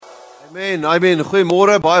Amen.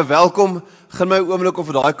 Goeiemôre, baie welkom. Gaan my oomblik om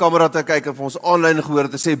vir daai kamera te kyk en vir ons aanlyn gehoor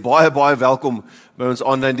te sê baie welkom by ons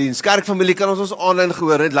aanlyn diens. Kerkfamilie, kan ons aanlyn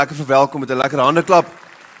gehoor net lekker verwelkom met 'n lekker handeklap.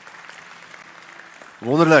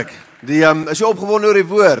 Wonderlik. Is jy opgewonde oor die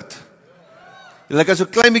woord? Jy kan so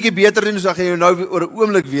klein bietjie beter doen, so ek gaan jou nou oor 'n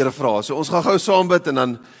oomblik weer vra. So ons gaan gou saam bid en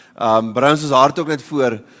dan berei ons hart ook net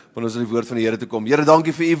voor wanneer ons aan die woord van die Here toe kom. Here,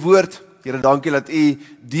 dankie vir u woord. Here, dankie dat u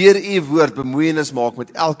deur u woord bemoeienis maak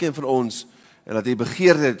met elkeen van ons en dat u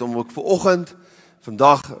begeerte het om ook vanoggend,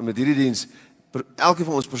 vandag met hierdie diens elkeen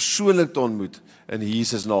van ons persoonlik te ontmoet in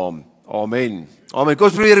Jesus naam. Amen. Amen. Kom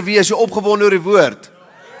ons probeer weer as jy opgewonde oor die woord.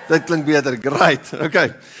 Dit klink beter. Great.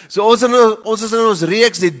 Okay. So ons is in ons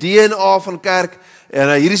reeks die DNA van kerk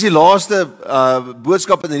en hier is die laaste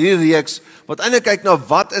boodskap in hierdie reeks wat eintlik kyk na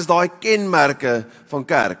wat is daai kenmerke van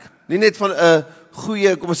kerk. Nie net van 'n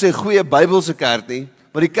goeie Bybelse kerk nie,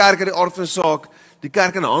 maar die kerk in die aard van die saak, die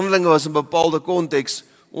kerk in Handelinge was in 'n bepaalde konteks.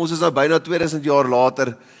 Ons is nou byna 2000 jaar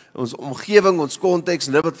later, ons omgewing, ons konteks,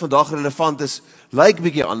 en dit wat vandag relevant is, lyk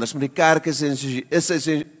bietjie anders, maar die kerk is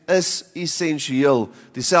essensieel,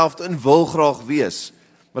 dieselfde en wil graag wees.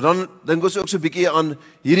 Maar dan dink ons ook so bietjie aan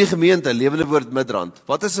hierdie gemeente, lewendewoordmidrand.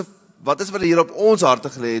 Wat is wat hier op ons harte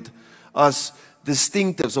gelê het as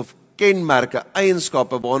distinctives of kenmerke,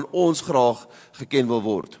 eienskappe waarin ons graag geken wil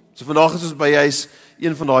word. So vandag is ons by juis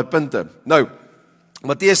een van daai punte. Nou,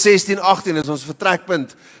 Matteus 16:18 is ons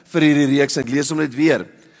vertrekpunt vir hierdie reeks. Ek lees hom net weer.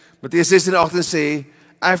 Matteus 16:18 sê,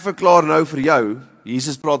 ek verklaar nou vir jou,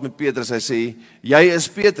 Jesus praat met Petrus, hy sê, jy is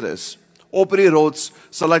Petrus, op hierdie rots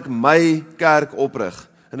sal ek my kerk oprig,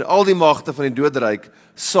 en al die magte van die doderyk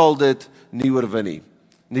sal dit nie oorwin nie.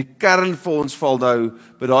 En die kern vir ons val nou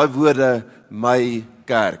by daai woorde, my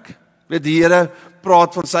kerk. Weet die Here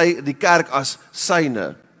praat van die kerk as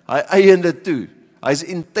syne. Hy eien dit toe. Hy is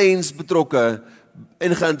intens betrokke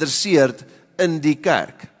en geïnteresseerd in die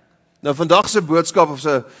kerk. Nou vandag se boodskap of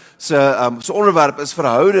se onderwerp is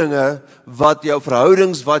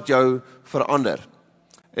verhoudings wat jou verander.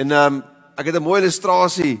 En ek het 'n mooi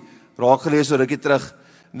illustrasie raak gelees so rukkie terug.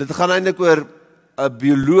 En dit gaan eintlik oor 'n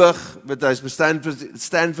bioloog, hy is by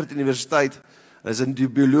Stanford Universiteit. Hy is 'n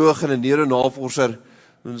bioloog en 'n neuronavorser.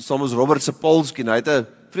 Saam as Robert Sapolsky, hy het 'n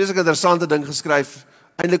vreeslik interessante ding geskryf,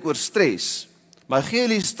 eintlik oor stres. Maar hy gee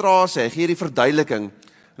die illustrasie, hy gee die verduideliking.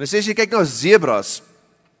 En hy sê as jy kyk na zebras,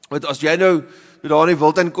 want as jy nou daar in die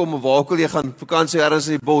wildtuin kom of waar ook al jy gaan vakansie ergens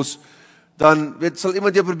in die bos, dan sal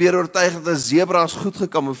iemand jou probeer oortuig dat 'n zebra is goed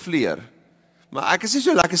gekamoufleer. Maar ek is nie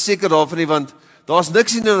so lekker seker daarvan nie, want daar's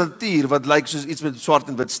niks in die natuur wat lyk soos iets met swart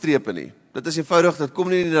en wit strepe nie. Dit is eenvoudig, dit kom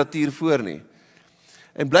nie in die natuur voor nie.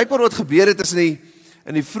 En blykbaar wat gebeur het is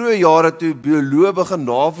in die vroeë jare toe bioloë begin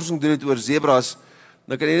navorsing doen het oor zebras,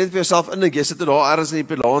 dan kan jy net vir jouself indink, jy sit daar ergens in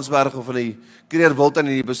die Pilanesberg of in die Kruger Wildtuin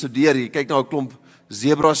en jy bestudeer, jy kyk na 'n klomp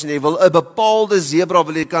zebras en jy wil 'n bepaalde zebra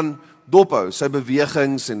wil jy kan dophou, sy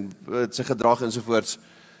bewegings en sy gedrag ensovoorts.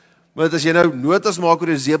 Maar as jy nou notas maak oor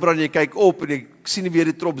die zebra en jy kyk op en jy sien weer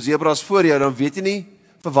die trop zebras voor jou, dan weet jy nie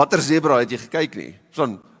vir watter zebra het jy gekyk nie.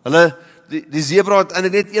 Die zebra het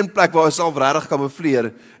eintlik net een plek waar hy self regtig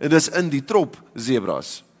kamoufleer en dis in die trop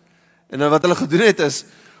zebras. En dan wat hulle gedoen het is,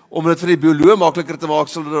 om dit vir die bioloog makliker te maak,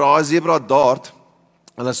 sal hulle daai zebra dart,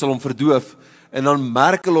 en hulle sal hom verdoof, en dan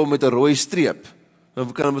merk hulle hom met 'n rooi streep.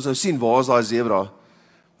 Dan kan ons nou sien, waar is daai zebra?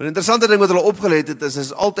 Maar die interessante ding wat hulle opgelet het,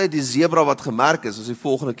 is altyd die zebra wat gemerk is, as die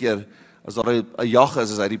volgende keer, as daar 'n jag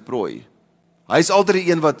is hy die prooi. Hy is altyd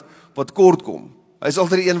die een wat kort kom. Hy is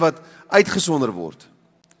altyd die een wat uitgesonder word.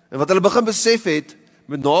 En wat hulle begin besef het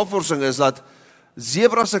met navorsing is dat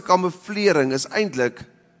zebra se kamouflering is eintlik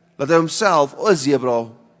dat hy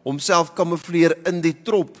homself kamoufleer in die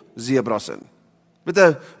trop zebras in. Met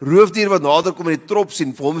 'n roofdier wat nader kom en die trop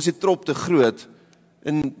sien, vir hom is die trop te groot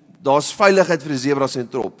en daar's veiligheid vir die zebras in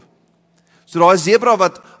die trop. So daai zebra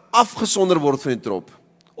wat afgesonder word van die trop,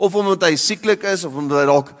 of omdat hy sieklik is of omdat hy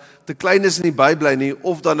dalk te klein is en nie bybly nie,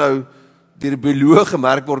 of dan nou deur die bioloog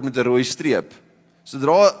gemerk word met 'n rooi streep.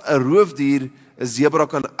 Sodra 'n roofdier 'n zebra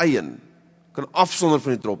kan eien, kan afsonder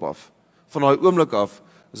van die trop af, van daai oomblik af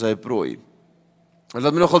is hy 'n prooi. En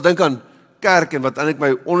laat my nogal dink aan kerk en wat eintlik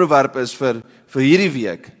my onderwerp is vir hierdie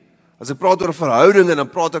week. As ek praat oor verhoudinge, dan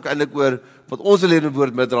praat ek eintlik oor wat ons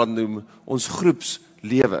lewendewoordmidrand noem, ons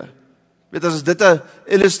groepslewe. As dit 'n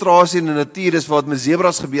illustrasie in die natuur is wat met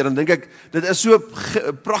zebras gebeur, dan dink ek, dit is so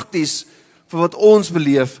prakties vir wat ons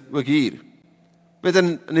beleef ook hier.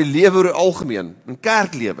 In die lewe oor algemeen, in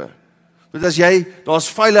kerklewe. Daar's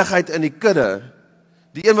veiligheid in die kudde.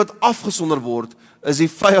 Die een wat afgesonder word, is die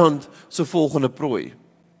vyand se volgende prooi.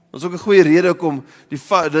 Ons is ook 'n goeie rede kom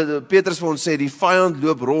Petrus vir ons sê, die vyand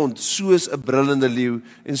loop rond soos 'n brullende leeu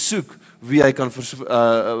en soek wie hy kan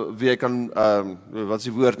wat is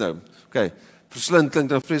die woord nou? Okay, verslind klink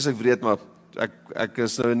nou vreeslik wreed, maar ek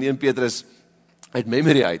is nou in 1 Petrus uit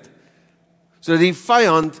memory uit. So die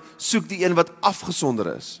vyand soek die een wat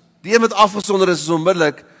afgesonder is. Die een wat afgesonder is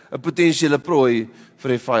onmiddellik 'n potensiële prooi vir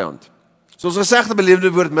die vyand. So ons gesegde by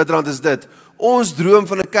lewendewoordmidrand is dit: ons droom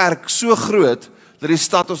van 'n kerk so groot dat die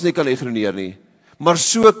stad ons nie kan ignoreer nie, maar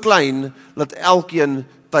so klein dat elkeen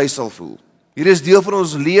tuis sal voel. Hier is deel van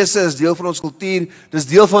ons lese, is deel van ons kultuur, dis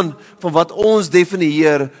deel van wat ons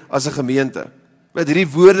definieer as 'n gemeente. Met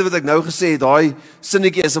hierdie woorde wat ek nou gesê het, daai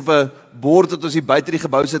sinnetjie is op 'n bord wat ons hier buite die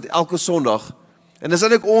gebou sit elke Sondag. En dis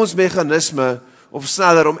eintlik ons meganisme of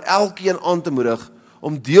sneller om elkeen aan te moedig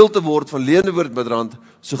om deel te word van lewendewoordmidrand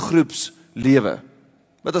se groepslewe.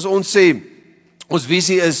 Want as ons sê, ons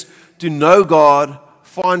visie is to know God,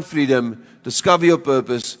 find freedom, discover your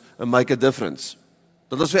purpose and make a difference.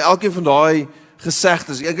 Dat ons vir elkeen van daai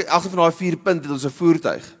gesegdes, elkeen van daai 4 punte het ons 'n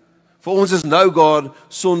voertuig. Vir ons is know God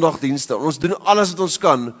Sondagdienste. Ons doen alles wat ons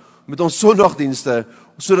kan met ons Sondagdienste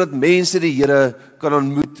sodat mense die Here kan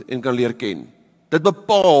ontmoet en kan leer ken. Dit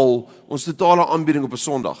bepaal ons totale aanbieding op 'n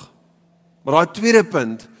Sondag. Maar daai tweede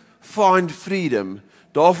punt, find freedom,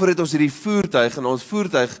 daarvoor het ons hierdie voertuig en ons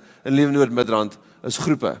voertuig in lewendewoordmidrand is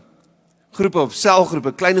groepe. Groepe of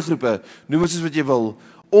selgroepe, klein groepe, noem ons soos wat jy wil.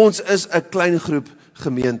 Ons is 'n klein groep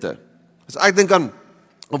gemeente. As ek dink aan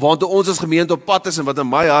waartoe ons as gemeente op pad is en wat in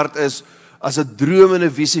my hart is as 'n droom en 'n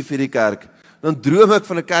visie vir die kerk, dan droom ek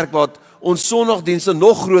van 'n kerk wat ons Sondagdienste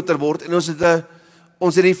nog groter word en ons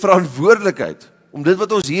het die verantwoordelikheid om dit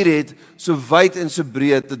wat ons hier het so wyd en so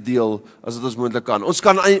breed te deel as wat ons moontlik kan. Ons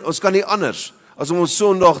kan nie anders as om ons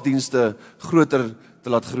Sondagdienste groter te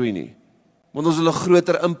laat groei nie. Want ons wil 'n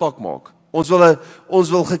groter impak maak. Ons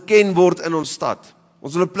wil geken word in ons stad.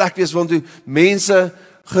 Ons wil 'n plek wees waar mense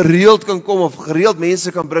gereeld kan kom of gereeld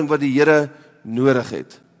mense kan bring wat die Here nodig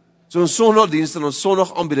het. So ons Sondagdienste en ons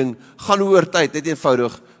Sondagaanbieding gaan oor tyd net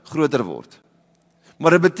eenvoudig groter word.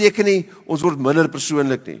 Maar dit beteken nie ons word minder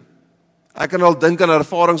persoonlik nie. Ek kan al dink aan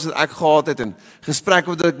ervarings wat ek gehad het en gesprekke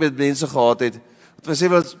wat ek met mense gehad het. Wat sê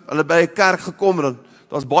hulle by 'n kerk gekom en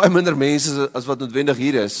daar's baie minder mense as wat noodwendig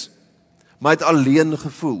hier is. Maar het alleen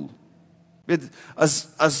gevoel. Weet,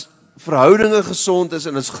 as verhoudinge gesond is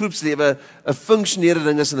en as groepslewe 'n funksionerende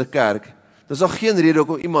ding is in 'n kerk, dan is daar geen rede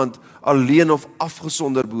hoekom iemand alleen of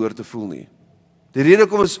afgesonder behoort te voel nie. Die rede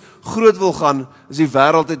hoekom ons groot wil gaan, is die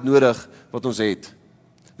wêreld het nodig wat ons het.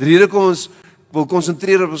 Die rede hoekom ons wil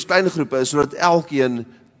konsentreer op ons klein groepe is sodat elkeen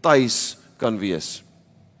tuis kan wees.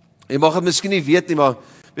 Jy mag dit miskien nie weet nie, maar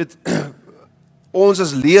weet ons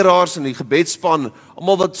as leraars in die gebedsspan,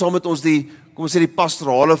 almal wat saam met ons die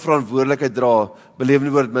pastorale verantwoordelikheid dra, by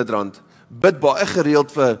lewendewoordmidrand, bid baie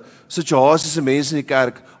gereeld vir situasies en mense in die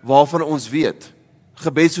kerk waarvan ons weet.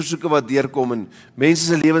 Gebedsversoeke wat deurkom en mense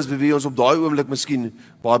se lewens by wie ons op daai oomblik miskien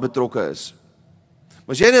baie betrokke is.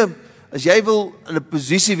 Maar as jy wil in 'n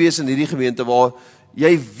posisie wees in hierdie gemeente waar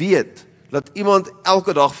jy weet dat iemand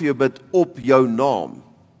elke dag vir jou bid op jou naam,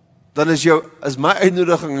 dan is my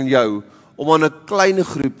uitnodiging aan jou om aan 'n klein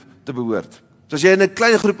groep te behoort. So as jy in 'n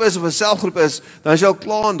klein groep is of 'n selgroep is, dan is jy al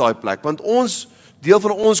klaar in daai plek, want deel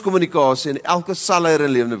van ons kommunikasie en elke selleier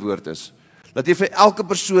in Lewende Woord is, dat jy vir elke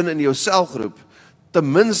persoon in jou selgroep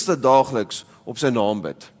ten minste daagliks op sy naam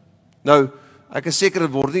bid. Nou, ek is seker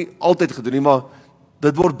dit word nie altyd gedoen nie, maar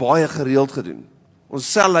dit word baie gereeld gedoen.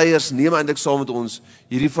 Ons selleiers neem eintlik saam met ons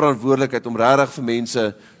hierdie verantwoordelikheid om regtig vir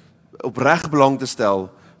mense opreg belang te stel,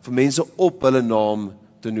 vir mense op hulle naam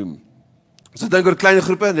te noem. So ek dink oor klein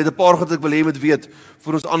groepe, net 'n paar goed ek wil hê jy moet weet,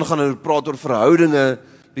 voor ons aangaan en praat oor verhoudinge,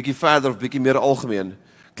 bietjie verder of bietjie meer algemeen.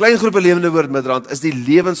 Klein groepe lewendewoordmidrand is die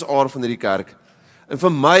lewensaar van hierdie kerk. En vir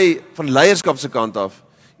my, van leierskap se kant af,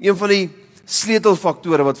 een van die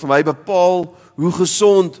sleutelfaktore wat vir my bepaal hoe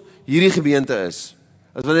gesond hierdie gemeente is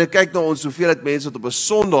wanneer ek kyk na ons hoeveelheid mense wat op 'n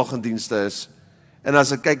Sondag in dienste is, en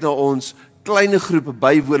as ek kyk na ons klein groepe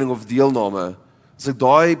bywoning of deelname, as ek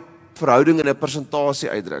daai verhouding in 'n persentasie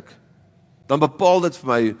uitdruk, dan bepaal dit vir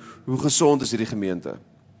my hoe gesond is hierdie gemeente.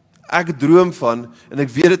 Ek droom van, en ek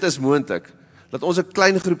weet dit is moontlik, dat ons 'n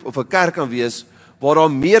klein groep of 'n kerk kan wees, waar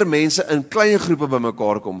daar meer mense in klein groepe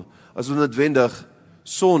bymekaar kom, as wat noodwendig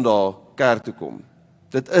Sondag kerk toe kom.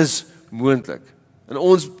 Dit is moontlik. En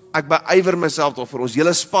ek beywer myself daarvoor, ons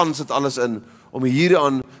hele span sit alles in, om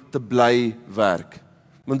hieraan te bly werk.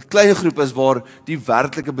 Want klein groepe is waar die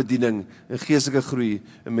werklike bediening en geestelike groei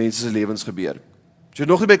in mense se lewens gebeur. As jy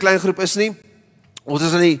nog nie by klein groep is nie, ons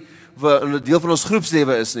is in 'n deel van ons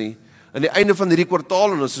groepslewe is nie, aan die einde van hierdie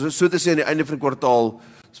kwartaal, en ons so te sê aan die einde van die kwartaal,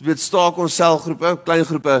 So dit staak ons selgroepe, klein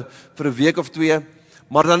groepe vir 'n week of 2,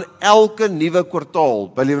 maar dan elke nuwe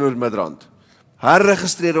kwartaal by lewendewoordmidrand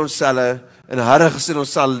herregistreer ons selle en herregistreer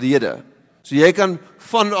ons sellede. So jy kan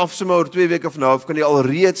vanaf sommer oor 2 weke van nou af kan jy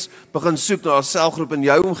alreeds begin soek na 'n selgroep in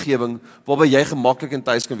jou omgewing waarby jy gemaklik en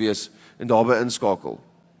tuis kan wees en daarbey inskakel.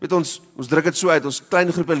 Weet ons druk dit so uit, ons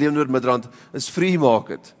klein groep in lewendewoordmidrand is free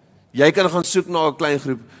market. Jy kan gaan soek na 'n klein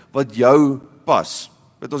groep wat jou pas.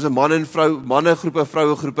 Weet ons 'n man en vrou, mannegroepe,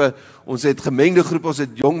 vrouegroepe, ons het gemengde groepe, ons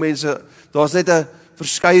het jong mense, daar's net 'n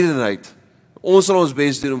verskeidenheid. Ons sal ons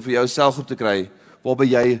bes doen om vir jou selgroep te kry waarby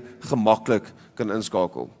jy gemaklik kan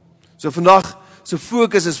inskakel. So vandag se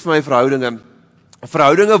fokus is vir my verhoudinge.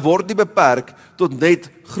 Verhoudinge word nie beperk tot net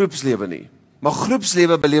groepslewe nie. Maar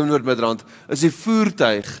groepslewe by lewendewoordmidrand is die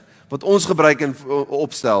voertuig wat ons gebruik en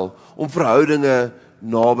opstel om verhoudinge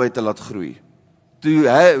naby te laat groei.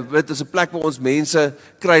 Dit is 'n plek waar ons mense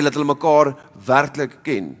kry dat hulle mekaar werklik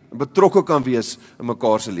ken en betrokke kan wees in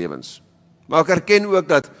mekaar se lewens. Maar ek erken ook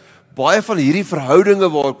dat baie van hierdie verhoudinge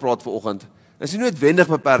waar ek praat vanoggend is nie noodwendig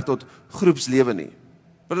beperk tot groepslewe nie.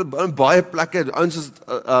 In baie plekke, ouens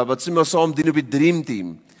wat sê maar saam dien op die Dream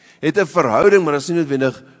Team, het 'n verhouding, maar dit is nie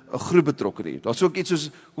noodwendig 'n groep betrokke nie. Daar's ook iets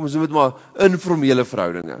soos, kom ons noem dit maar, informele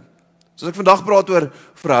verhoudinge. So as ek vandag praat oor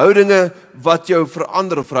verhoudinge wat jou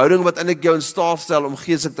verander, of verhoudinge wat eintlik jou in staat stel om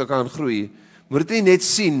geestelik te kan groei, moet dit nie net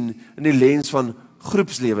sien in die lens van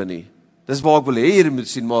groepslewe nie. Dis waar ek wil hê jy moet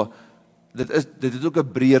sien, maar dit het ook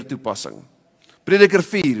 'n breër toepassing. Prediker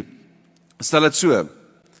 4 stel dit so.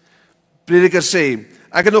 Prediker sê,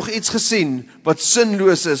 ek het nog iets gesien wat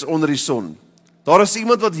sinloos is onder die son. Daar is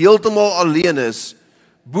iemand wat heeltemal alleen is,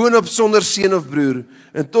 boonop sonder seun of broer,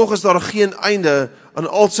 en tog is daar geen einde aan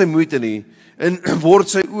al sy moeite nie, en word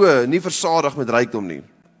sy oë nie versadig met rykdom nie.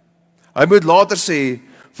 Hy moet later sê,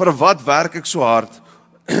 vir wat werk ek so hard,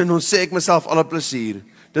 en ons sê ek myself alle plesier.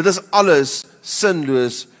 Dit is alles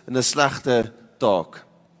sinloos en 'n slegte taak.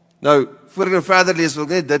 Nou, voor ek nou verder lees, wil ek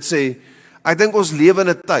net dit sê, ek dink ons lewe in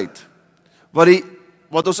 'n tyd,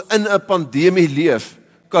 wat ons in 'n pandemie leef,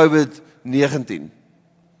 COVID-19.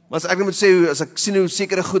 Maar as ek moet sê, as ek sien hoe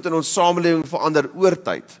sekere goed in ons samelewing verander oor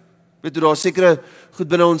tyd, weet jy, daar sekere goed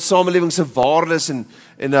binne ons samelewing se waardes en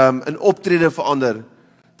optrede verander,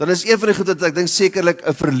 dan is een van die goed wat ek dink sekerlik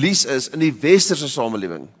 'n verlies is in die westerse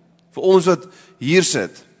samelewing. Vir ons wat hier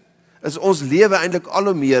sit, is ons lewe eintlik al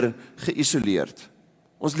hoe meer geïsoleerd.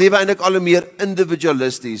 Ons lewe eintlik al hoe meer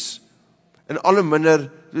individualisties en al hoe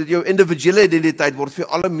minder, jou individuele identiteit word vir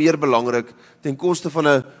al hoe meer belangrik ten koste van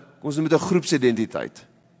 'n groepsidentiteit.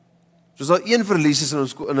 So as daar een verlies is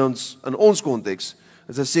in ons konteks,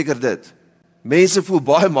 is dit seker dit. Mense voel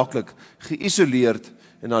baie maklik geïsoleerd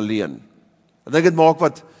en alleen. Ek dink dit maak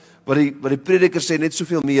wat die prediker sê net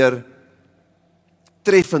soveel meer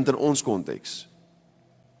treffend in ons konteks.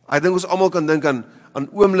 Ek dink ons almal kan dink aan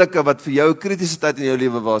oomblikke wat vir jou 'n kritiese tyd in jou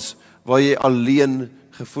lewe was, waar jy alleen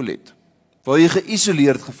gevoel het, waar jy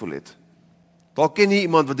geïsoleerd gevoel het. Daar ken jy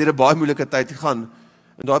iemand wat deur 'n baie moeilike tyd gaan,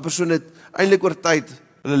 en daai persoon het eintlik oor tyd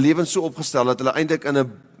hulle lewens so opgestel dat hulle eintlik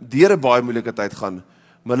deur 'n baie moeilike tyd gaan,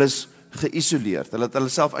 maar hulle is geïsoleerd. Hulle het hulle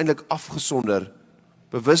self eintlik afgesonder,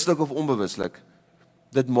 bewuslik of onbewuslik.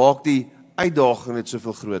 Dit maak die uitdaging net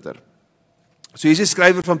soveel groter. So hier is die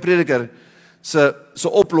skrywer van Prediker se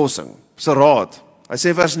oplossing, se raad. Hy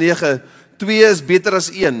sê vers 9, 2 is beter as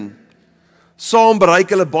 1. Saam bereik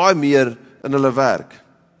hulle baie meer in hulle werk.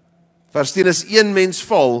 Vers 10, as een mens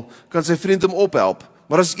val, kan sy vriend hom ophelp.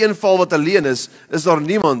 Maar as een val wat alleen is daar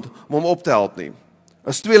niemand om hom op te help nie.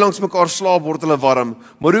 As 2 langs mekaar slaap, word hulle warm.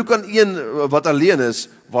 Maar hoe kan een wat alleen is,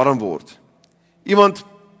 warm word? Iemand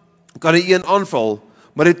kan die een aanval,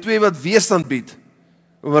 maar die 2 wat weerstand bied,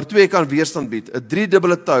 maar 2 kan weerstand bied. 'n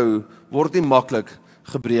 3-dubbele tou word nie maklik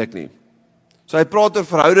gebreek nie. So hy praat oor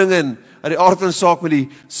verhoudinge en uit die aard van die saak met die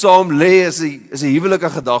saam lê is 'n huwelike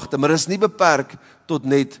gedagte, maar is nie beperk tot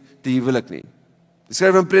net die huwelik nie. Die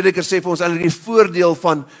skrywer van Prediker sê vir ons eintlik die voordeel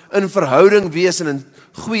van in verhouding wees en in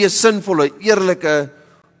goeie, sinvolle, eerlike,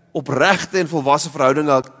 opregte en volwasse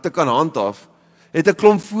verhoudinge te kan handhaaf, het 'n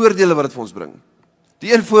klomp voordele wat dit vir ons bring.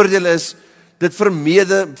 Die een voordeel is, dit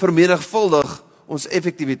vermenigvuldig ons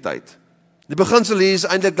effektiwiteit. Die beginsel hier is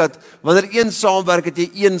eintlik dat wanneer een saamwerk, het jy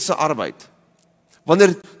een se arbeid.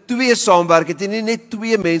 Wanneer 2 saamwerk, het jy nie net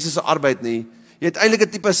 2 mense se arbeid nie, jy het eintlik 'n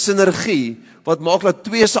tipe sinergie wat maak dat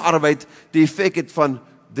 2 se arbeid die effek het van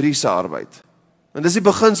 3 se arbeid. En dis die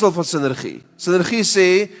beginsel van sinergie. Sinergie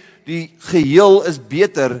sê die geheel is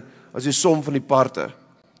beter as die som van die parte.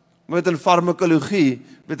 Met in farmakologie,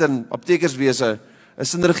 met in aptekerswese, 'n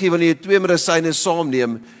sinergie wanneer jy 2 medisyne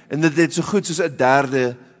saamneem en dit het so goed soos 'n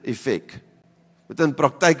derde effek. Met in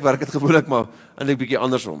praktyk werk dit gewoonlik maar eintlik bietjie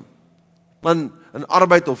andersom. Want in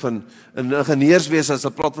arbeid of in ingenieurswese, as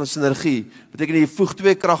hulle praat van sinergie, beteken jy voeg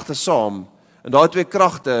twee kragte saam, en daai twee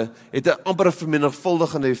kragte het 'n amper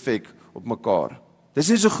vermenigvuldigende effek op mekaar. Dis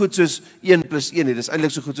nie so goed soos 1 plus 1 nie, dis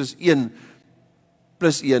eintlik so goed soos 1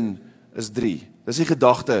 plus 1 is 3. Dis die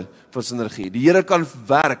gedagte van sinergie. Die Here kan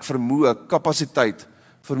werk, vermoë, kapasiteit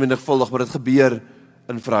vermenigvuldig, maar dit gebeur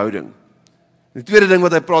in verhouding. Die tweede ding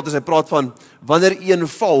wat hy praat van, wanneer een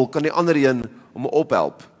val, kan die ander een hom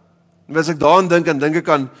ophelp. En as ek daaraan dink, dan dink ek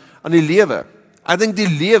aan die lewe. Ek dink die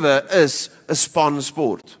lewe is 'n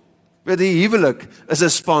spansport. Weet die huwelik is 'n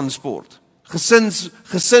spansport.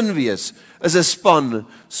 Gesin wees is 'n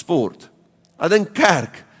spansport. Ek dink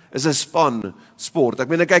kerk is 'n spansport. Ek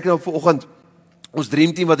meen ek kyk nou vanoggend ons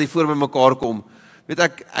dreamteam wat hier voor by mekaar kom. Weet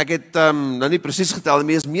ek het nou nie presies getel nie,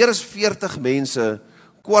 maar is meer as 40 mense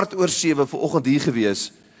 7:15 vanoggend hier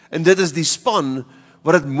gewees. En dit is die span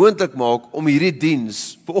wat dit moontlik maak om hierdie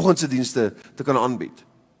diens, vanoggend se dienste te kan aanbied.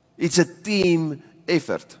 It's a team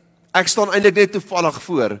effort. Ek staan eintlik net toevallig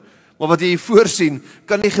voor, maar wat jy hier voorsien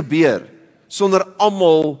kan nie gebeur sonder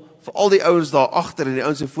almal, vir al die ouens daar agter en die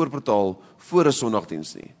ouens in voorportaal voor 'n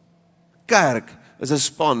Sondagdiens nie. Kerk is 'n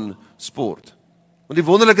spansport. Want die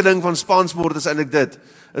wonderlike ding van spansport is eintlik dit,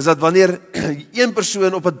 is dat wanneer een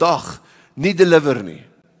persoon op 'n dag nie deliver nie.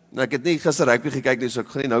 Nou ek het nie gister rugby gekyk nie, so ek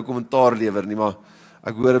gaan nie nou kommentaar lewer nie, maar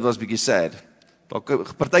ek hoor dit was bietjie sad.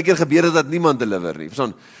 Partykeer gebeur dit dat niemand deliver nie.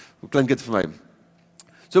 Verstaan, hoe klink dit vir my?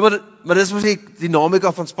 So maar dis mos die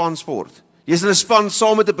dinamika van spansport. Jy's in 'n span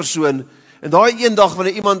saam met 'n persoon en daai een dag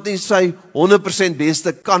wanneer iemand nie sy 100%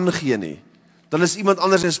 beste kan gee nie, dan is iemand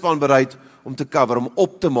anders in die span bereid om te cover, om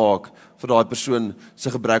op te maak vir daai persoon se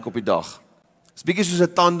gebrek op die dag. Dis bietjie soos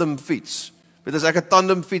 'n tandemfiets. Weet as ek 'n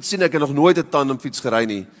tandemfiets sien, ek het nog nooit 'n tandemfiets gery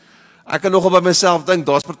nie. Ek kan nogal by myself dink,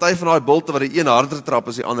 daar's party van daai bulte wat die een harder trap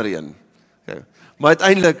as die ander een. Okay. Maar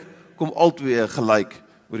uiteindelik kom albei gelyk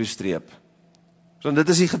oor die streep. So dit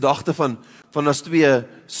is die gedagte van as twee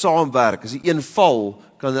saamwerk, as die een val,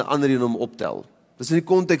 kan die ander een hom optel. Dis in die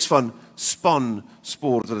konteks van span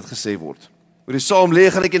sport wat dit gesê word. Oor die saam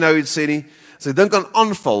lê gaan ek nou iets sê nie. As ek dink aan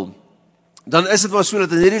aanval, dan is dit maar so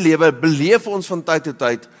dat in hierdie lewe beleef ons van tyd tot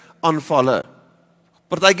tyd aanvalle.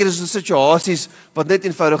 Partykeer is dit situasies wat net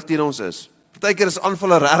eenvoudig teen ons is. Partykeer is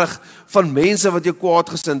aanvalle reg van mense wat jou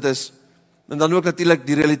kwaadgesind is. En dan ook natuurlik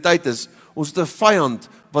die realiteit is, ons het 'n vyand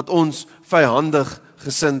wat ons vyhandig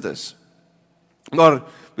gesind is. Maar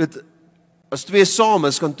weet, as twee saam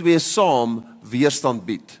is, kan twee saam weerstand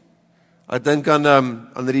bied. Ek dink aan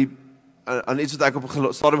iets wat ek op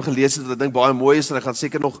 'n stadium gelees het, wat ek dink baie mooi is, en ek gaan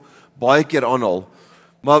seker nog baie keer aanhaal.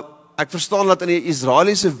 Maar ek verstaan dat in die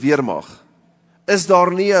Israeliese weermag is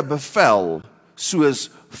daar nie 'n bevel soos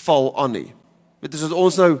val aan nie. Weet as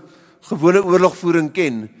ons nou gewone oorlogvoering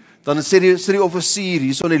ken, dan sê die offisier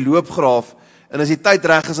hierso in die loopgraaf, en as die tyd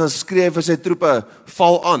reg is, dan skree hy vir sy troepe,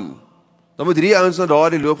 val aan. Dan moet hierdie ouens nou daar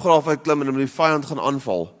die loopgraaf uitklim en dan moet die vyand gaan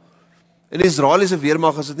aanval. In die Israeliese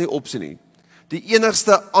weermag is dit nie opsie nie. Die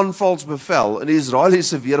enigste aanvalsbevel in die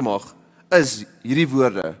Israeliese weermag is hierdie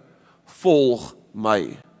woorde, volg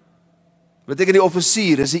my. Beteken die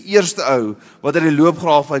offisier is die eerste ou wat uit die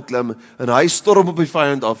loopgraaf uitklim en hy storm op die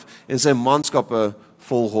vyand af en sy manskappe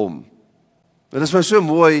volg hom. Dit is my so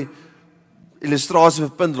mooi illustrasie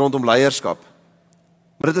vir punt rondom leierskap.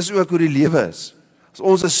 Maar dit is ook hoe die lewe is. As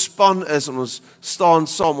ons 'n span is en ons staan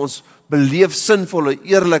saam, ons beleef sinvolle,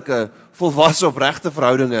 eerlike, volwasse opregte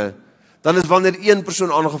verhoudinge, dan is wanneer een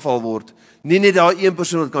persoon aangeval word, nie net daai een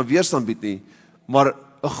persoon wat kan weerstand bied nie, maar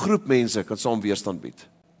 'n groep mense kan saam weerstand bied.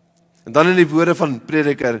 En dan in die woorde van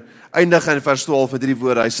Prediker, eindig in vers 12 met hierdie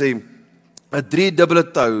woorde, hy sê, 'n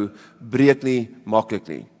 3-dubbele tou breek nie maklik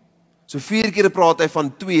nie. So 4 keer praat hy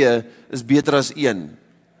van 2 is beter as 1.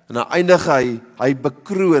 En dan eindig hy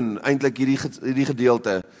bekroon eintlik hierdie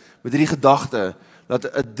gedeelte met hierdie gedagte dat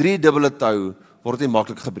 'n 3-dubbele tou word nie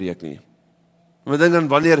maklik gebreek nie. En ek dink dan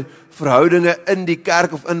wanneer verhoudinge in die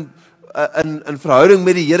kerk of in verhouding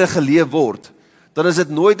met die Here geleef word, dan is dit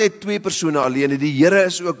nooit net 2 persone alleen nie. Die Here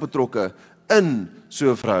is ook betrokke in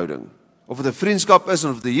so 'n verhouding. Of dit 'n vriendskap is,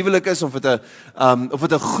 of dit 'n huwelik is, of dit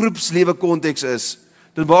 'n groepslewe konteks is,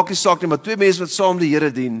 dan maak nie saak nie, maar 2 mense wat saam die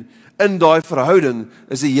Here dien, in daai verhouding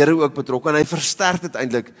is die Here ook betrokke en hy versterk dit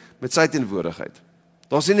eintlik met sy teenwoordigheid.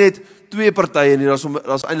 Daar's nie net 2 partye nie,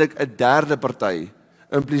 daar's eintlik 'n derde party,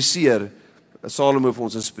 impliseer Salomo vir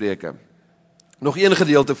ons in Spreuke. Nog een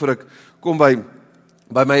gedeelte voor ek kom by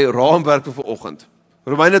my raamwerk vir vanoggend.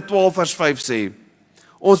 Romeine 12 vers 5 sê,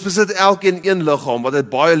 ons besit elkeen een liggaam wat uit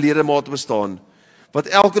baie ledemate bestaan, wat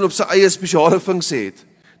elkeen op sy eie spesiale funksie het.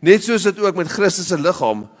 Net soos dit ook met Christus se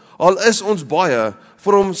liggaam, Al is ons baie,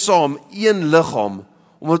 vorm saam een liggaam,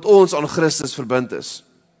 omdat ons aan Christus verbind is.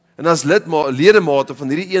 En as ledemate van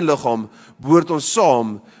hierdie een liggaam, behoort ons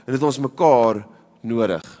saam en het ons mekaar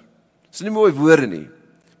nodig. Dis nie mooi woorde nie.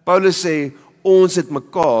 Paulus sê, ons het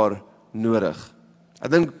mekaar nodig.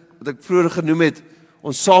 Ek dink, wat ek vroeger genoem het,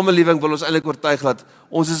 ons samelewing wil ons eintlik oortuig dat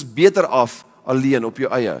ons is beter af alleen op jou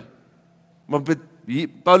eie. Maar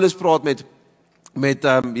Paulus praat met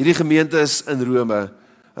hierdie gemeentes in Rome,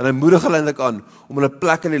 en hy moedig hulle eintlik aan om hulle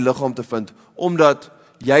plek in die liggaam te vind, omdat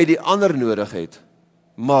jy die ander nodig het,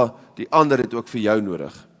 maar die ander het ook vir jou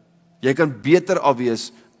nodig. Jy kan beter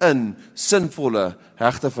afwees in sinvolle,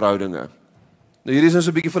 hegte verhoudinge. Nou hier is nou so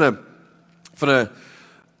 'n bietjie van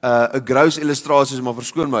 'n gross illustrasie, maar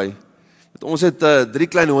verskoon my. Ons het 3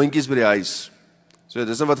 klein hondjies by die huis. So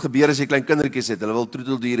dis nou wat gebeur as jy klein kindertjies het. Hulle wil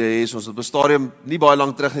troeteldiere hê. So ons het op 'n stadium nie baie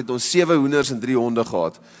lank terug het ons 7 hoenders en 3 honde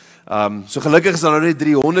gehad. So gelukkig is daar nou net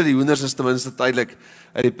 3 honde, die hoenders is ten minste tydelik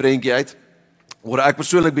uit die prentjie uit. Waar ek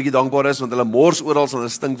persoonlik bietjie dankbaar is, want hulle mors oral en hulle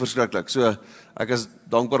stink verskriklik. So ek is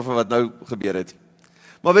dankbaar vir wat nou gebeur het.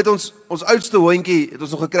 Maar weet ons oudste hondjie het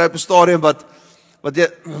ons nog gekry op 'n stadium wat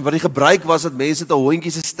die gebruik was dat mense 'n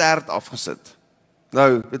hondjie se stert afgesit.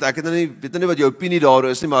 Nou, ek weet nou nie wat jou opinie daaroor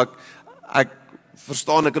is nie, maar ek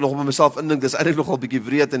verstaan, ek kan nog op myself indink, dis eintlik nogal bietjie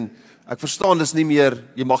wreed en ek verstaan dis nie meer,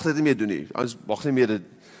 jy mag dit nie meer doen nie. Ons mag nie meer dit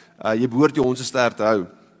jy behoort jou hond se stert te hou.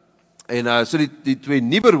 En so die 2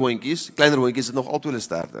 nuwer hondjies, kleiner hondjies het nog altyd hulle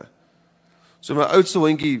sterte. So my oudste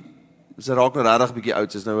hondjie, sy raak nou regtig bietjie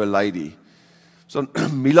oud, sy's nou 'n lady. So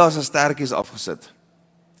Mila se stertjies afgesit.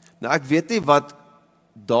 Nou ek weet nie wat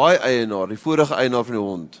daai eienaar, die vorige eienaar van die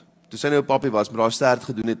hond, toe sy nou pappie was, met daai stert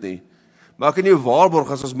gedoen het nie. Maar ek kan jou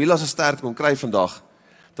waarborg, as ons Mila se stert kon kry vandag,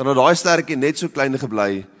 dan het daai stertjie net so klein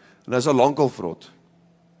gebly, en hy is al lankal vrot.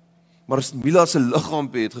 Maar Mila se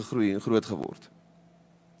liggaampie het gegroei en groot geword.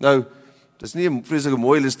 Nou, dis nie 'n vreeslike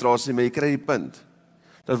mooi illustrasie, maar jy kry die punt.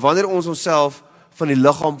 Dat wanneer ons onsself van die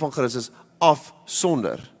liggaam van Christus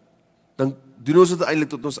afsonder, dan doen ons dit eintlik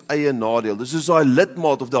tot ons eie nadeel. Dis soos daai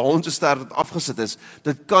lidmaat of die hond se stert wat afgesit is,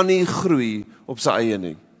 dit kan nie groei op sy eie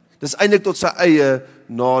nie. Dis eintlik tot sy eie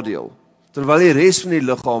nadeel, terwyl die res van die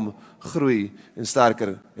liggaam groei en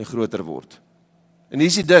sterker en groter word. En hier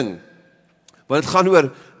is die ding, want dit gaan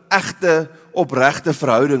oor egte, opregte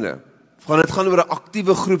verhoudinge, dit gaan oor 'n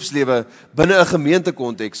aktiewe groepslewe binne 'n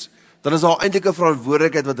gemeentekonteks, dan is daar eintlik 'n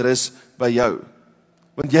verantwoordelikheid wat rus by jou.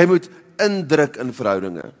 Want jy moet indruk in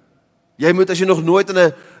verhoudinge. Jy moet, as jy nog nooit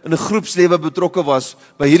in 'n groepslewe betrokke was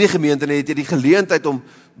by hierdie gemeente, het jy die geleentheid om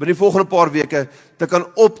binne die volgende paar weke te kan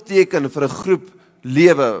opteken vir 'n groep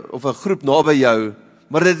lewe of 'n groep naby jou,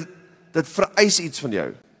 maar dit vereis iets van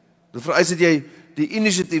jou. Dit vereis dat jy die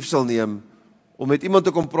inisiatief sal neem om met iemand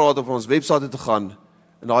te kom praat of ons webwerf te gaan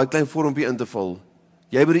en daai klein vormpie in te vul.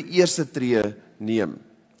 Jy moet die eerste tree neem.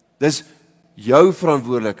 Dis jou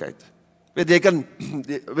verantwoordelikheid.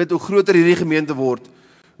 Weet hoe groter hierdie gemeente word,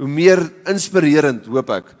 hoe meer inspirerend, hoop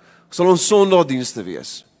ek, sal ons Sondagdienste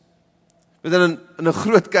wees. Weet in 'n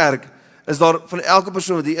groot kerk is daar van elke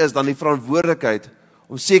persoon wat hier is dan die verantwoordelikheid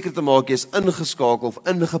om seker te maak jy is ingeskakel of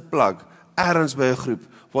ingeplug ergens by 'n groep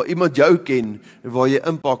waar iemand jou ken en waar jy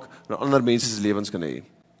impak na ander mense se lewens kan hê.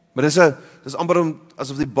 Maar dis amper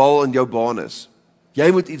asof die bal in jou baan is.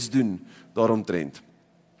 Jy moet iets doen daaromtrent.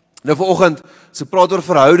 Nou vanoggend, as ek praat oor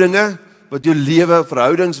verhoudinge wat jou lewe,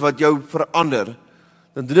 verhoudings wat jou verander,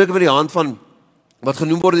 dan doen ek met die hand van wat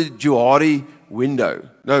genoem word die Johari window.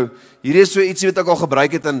 Nou, hier is so ietsie wat ek al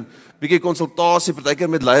gebruik het in bietjie konsultasie, partykeer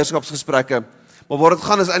met leierskapsgesprekke. Maar waar dit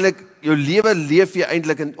gaan is eintlik jou lewe leef jy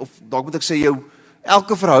eintlik in, of dalk moet ek sê jou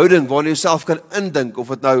elke verhouding waarin jy jouself kan indink, of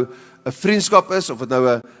dit nou 'n vriendskap is, of dit nou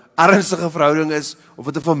 'n ernstige verhouding is, of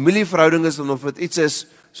dit 'n familieverhouding is, of dit iets is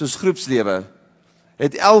soos groepslewe,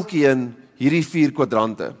 het elkeen hierdie 4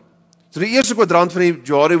 kwadrante. So die eerste kwadrant van die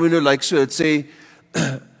Johari window lyk so, dit sê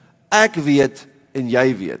ek weet en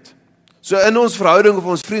jy weet. So in ons verhouding of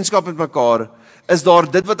ons vriendskap met mekaar is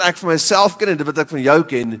daar dit wat ek van myself ken en dit wat ek van jou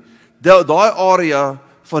ken. Daai area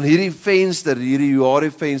van hierdie venster, hierdie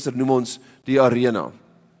Johari venster noem ons die arena.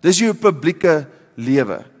 Dis jou publieke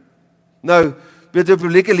lewe. Nou, weet jou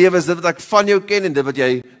publieke lewe is dit wat ek van jou ken en dit wat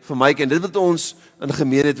jy van my ken. Dit wat ons in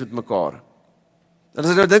gemeenheid met mekaar. En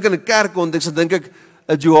as ek nou dink in 'n kerkkonteks, dan dink ek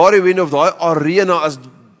 'n Johari window of daai arena as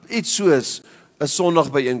iets soos 'n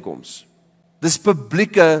Sondagbyeenkoms. Dis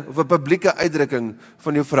publieke of 'n publieke uitdrukking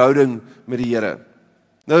van jou verhouding met die Here.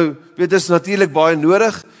 Nou, weet dis natuurlik baie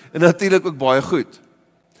nodig en natuurlik ook baie goed.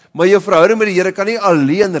 Maar jou verhouding met die Here kan nie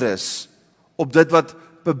alleen rus op dit wat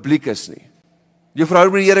publiek is nie. Jou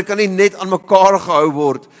verhouding met die Here kan nie net aan mekaar gehou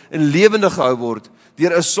word en lewendig gehou word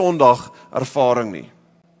deur 'n Sondag ervaring nie.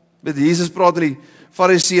 Met Jesus praat met die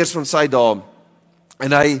fariseërs van sy dae,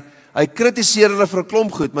 en hy kritiseer hulle vir 'n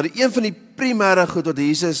klomp goed, maar een van die primêre goed wat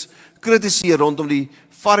Jesus kritiseer rondom die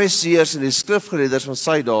fariseërs en die skrifgeleerders van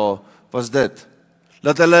sy dae, was dit,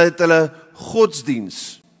 dat hulle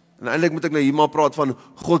godsdiens, en eintlik moet ek nou hier maar praat van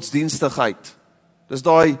godsdienstigheid. Dis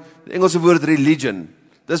daai Engelse woord religion.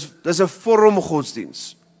 Dis 'n vorm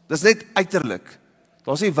godsdiens. Dis net uiterlik.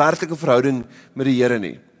 Daar's nie werklike verhouding met die Here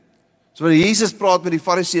nie. So wanneer Jesus praat met die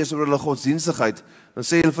fariseërs oor hulle godsdienstigheid, dan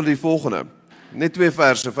sê hy vir die volgende. Net 2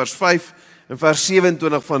 verse, vers 5 en vers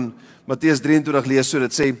 27 van Matteus 23 lees so,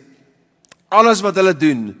 dit sê, alles wat hulle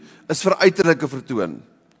doen, is vir uiterlike vertoon.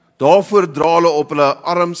 Daarvoor dra hulle op hulle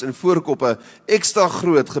arms en voorkoppe ekstra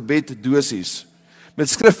groot gebeddosies, met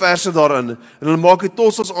skrifverse daarin, en hulle maak die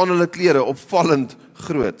tossels aan hulle klere opvallend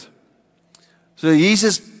groot. So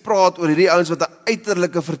Jesus praat oor hierdie ouens wat 'n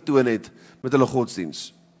uiterlike vertoon het met hulle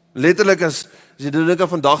godsdiens. Letterlik as jy dink aan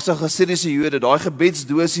vandag se Hasidiese Jode, daai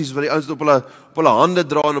gebedsdosies wat die ouens op hulle hande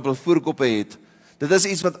dra en op hulle voorkoppe het, dit is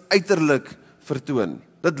iets wat uiterlik vertoon.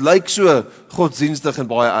 Dit lyk so godsdienstig en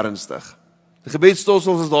baie ernstig. Die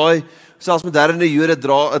gebedstossels is daai, selfs moderne Jode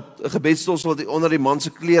dra 'n gebedstossel wat onder die man se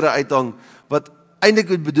klere uithang, wat eintlik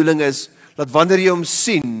die bedoeling is, dat wanneer jy hom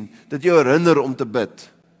sien, dat jy herinner om te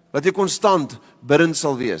bid. Dat jy konstant bidend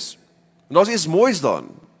sal wees. En daar's iets moois daarin,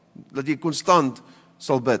 dat jy konstant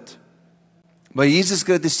sal bid. Maar Jesus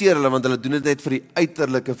kritiseer hulle, want hulle doen dit net vir die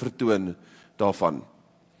uiterlike vertoon daarvan.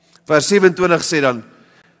 Vers 27 sê dan,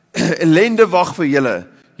 ellende wag vir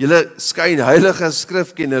julle skynheilige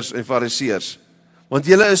skrifkenners en fariseërs, want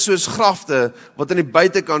julle is soos grafte wat aan die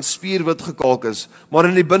buitekant spierwit gekalk is, maar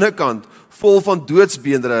aan die binnekant vol van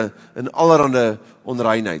doodsbeendere en allerhande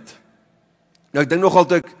onreinheid. Nou ek dink nogal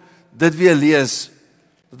toe ek dit weer lees,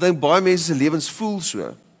 dat ek dink baie mense se lewens voel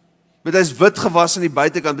so. Met hy's wit gewas aan die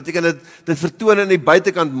buitekant, beteken dit vertoon aan die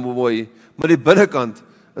buitekant mooi, maar die binnekant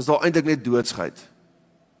is daar eintlik net doodsheid.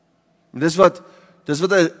 En dis wat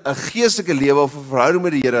 'n geestelike lewe of 'n verhouding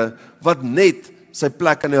met die Here, wat net sy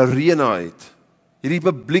plek in 'n arena het, hierdie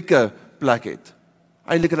publieke plek het,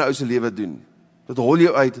 eintlik in 'n ou se lewe doen. Dit hol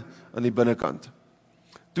jou uit aan die binnekant.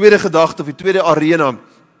 Tweede gedagte of die tweede arena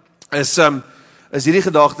is hierdie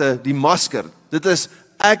gedagte, die masker. Dit is,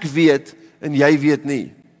 ek weet en jy weet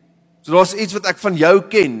nie. So daar's iets wat ek van jou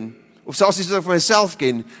ken, of selfs iets wat ek van myself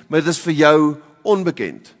ken, maar dit is vir jou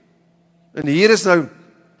onbekend. En hier is nou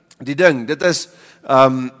die ding, dit is,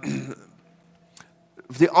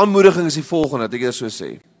 die aanmoediging is die volgende, dat ek dit so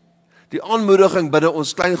sê. Die aanmoediging binne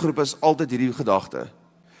ons klein groep is altyd hierdie gedagte,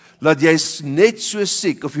 dat jy net so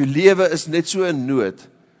siek, of jou lewe is net so in nood,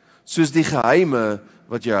 soos die geheime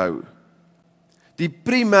wat jy hou. Die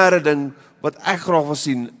primêre ding wat ek graag wil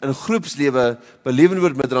sien in groepslewe by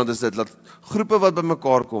lewendewoordmidrand is dit, dat groepe wat by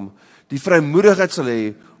mekaar kom, die vrymoedigheid sal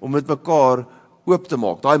hê om met mekaar oop te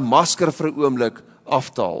maak, daai masker vir 'n oomblik af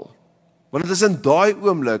te haal. Want dit is in daai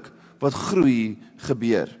oomblik wat groei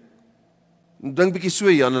gebeur. Ek dink bietjie so,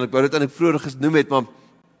 Jan, en ek wou dit eintlik vroeër genoem het, maar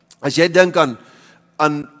as jy dink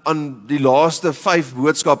aan die laaste 5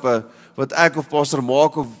 boodskappe wat ek of Pastor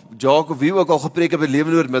Mark of Jacques of wie ook al gepreek het by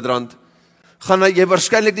lewendewoordmidrand, gaan jy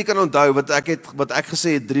waarskynlik nie kan onthou wat ek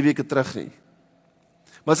gesê het 3 weke terug nie.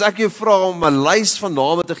 Maar as ek jou vra om 'n lys van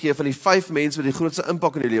name te gee van die 5 mense wat die grootste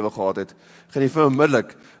impak in die lewe gehad het, gaan jy vir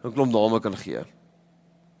onmiddellik 'n klomp name kan gee.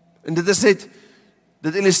 En dit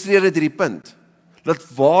illustreer dit hierdie punt, dat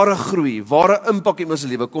ware groei, ware impak in ons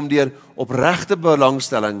lewe kom deur opregte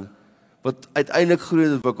belangstelling, wat uiteindelik groei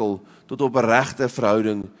en ontwikkel tot op 'n regte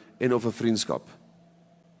verhouding en of 'n vriendskap.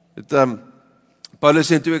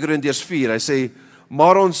 Paulus sê in 2 Korintiërs 4, hy sê,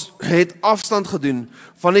 maar ons het afstand gedoen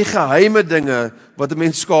van die geheime dinge wat 'n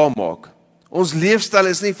mens skaam maak. Ons leefstyl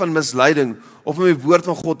is nie van misleiding of om die woord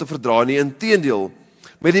van God te verdra nie, inteendeel,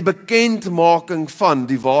 met die bekendmaking van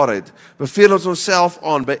die waarheid, beveel ons onsself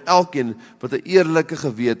aan by elkeen wat 'n eerlike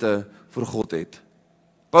gewete vir God het.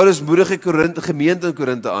 Paulus moedig die gemeente in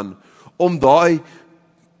Korinthe aan, om daai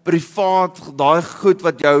privaat, daai goed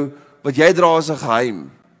wat jy dra as 'n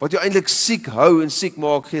geheim, wat jou eintlik siek hou en siek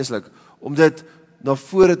maak geestelik, om dit na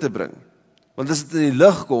vore te bring. Want as dit in die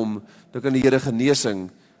lig kom, dan kan die Here genesing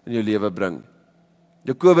in jou lewe bring.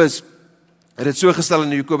 Jakobus het dit so gestel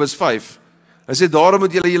in Jakobus 5. Hy sê, daarom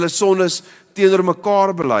moet julle sondes teenoor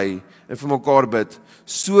mekaar bely en vir mekaar bid,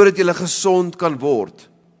 sodat julle gesond kan word.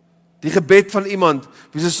 Die gebed van iemand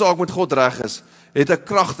wie se saak met God reg is, het 'n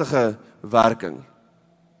kragtige werking.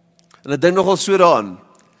 En ek dink nogal so daaraan,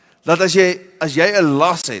 dat as jy 'n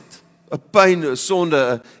las het, 'n pyn, 'n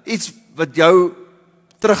sonde, iets wat jou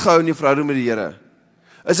terughou in jou verhouding met die Here,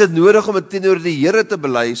 is dit nodig om dit teenoor die Here te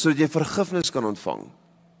bely, sodat jy vergifnis kan ontvang.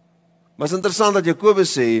 Maar is interessant dat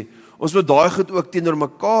Jakobus sê, ons moet daai goed ook teenoor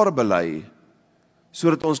mekaar bely,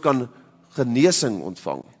 sodat ons kan genesing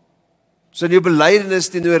ontvang. So in jou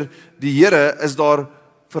belydenis teenoor die Here is daar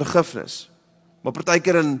vergifnis. Maar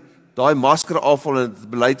partykeer in daai masker afval en dit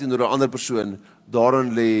bely teenoor 'n ander persoon,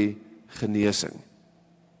 daarin lê genesing.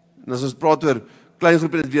 En as ons praat oor klein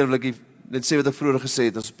groepe in dit weer, wil ek net sê wat ek vroeër gesê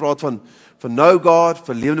het, as ons praat van Nou God,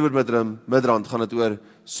 van lewendewoordmidrand, gaan dit oor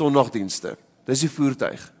sondagdienste. Dis die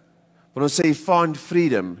voertuig. Wanneer ons sê find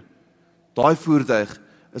freedom, daai voertuig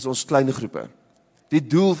is ons klein groepe. Die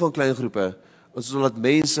doel van klein groepe is sodat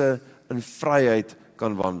mense in vryheid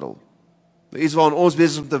kan wandel. Iets waaraan ons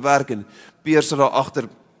besig is om te werk en Peer sit daar agter.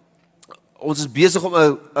 Ons is besig om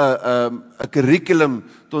 'n curriculum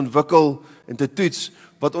te ontwikkel en te toets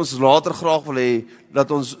wat ons later graag wil hê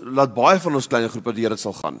laat baie van ons klein groepe deur dit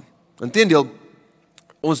sal gaan. Inteendeel,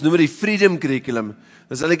 ons noem dit die Freedom Curriculum.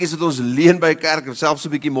 Dis eintlik iets wat ons leen by Kerk en selfs 'n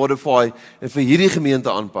bietjie modify en vir hierdie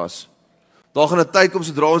gemeente aanpas. Daar gaan 'n tyd kom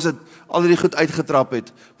sodra ons dit al hierdie goed uitgetrap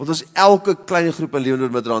het, want ons elke klein groep in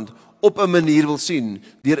lewendewoordmidrand op 'n manier wil sien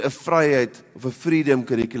deur 'n vryheid of 'n Freedom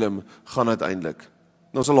Curriculum gaan uiteindelik.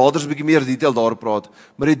 Nou ons sal later 'n bietjie meer detail daarop praat,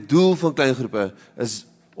 maar die doel van klein groepe is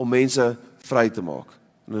om mense vry te maak.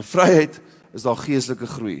 En in vryheid is daar geestelike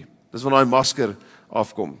groei. Dis wanneer daai masker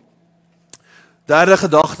afkom. Derde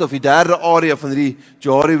gedagte of die derde area van hierdie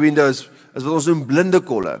Jari window is wat ons noem blinde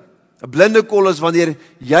kolle. 'n Blinde kol is wanneer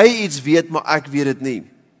jy iets weet, maar ek weet dit nie.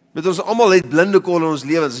 Met ons almal het blinde kolle in ons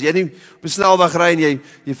lewens. As jy nie op 'n snelweg ry en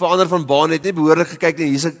jy verander van baan, het nie behoorlik gekyk nie,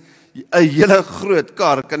 hier's 'n hele groot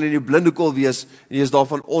kar, kan in jou blinde kol wees en jy is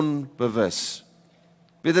daarvan onbewus.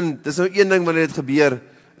 Weet jy, dis nou een ding wanneer dit gebeur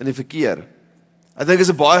in die verkeer. Ek dink is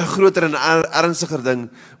 'n baie groter en ernstiger ding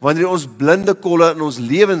wanneer ons blinde kolle in ons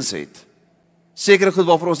lewens het. Sekere goed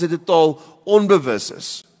waarvoor ons net totaal onbewus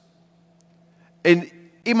is. En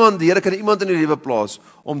die Here kan iemand in jou lewe plaas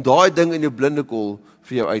om daai ding in jou blinde kol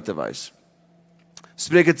vir jou uit te wys.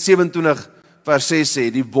 Spreuke 27 vers 6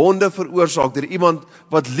 sê, die wonde veroorsaak deur iemand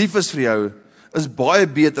wat lief is vir jou, is baie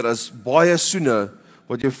beter as baie soene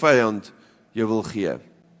wat jou vyand jou wil gee.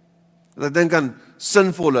 En ek dink aan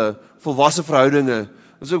sinvolle, volwasse verhoudinge.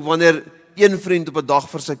 Dis ook wanneer een vriend op 'n dag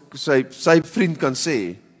vir sy vriend kan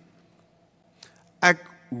sê, ek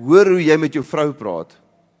hoor hoe jy met jou vrou praat,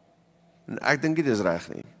 en ek dink dit is reg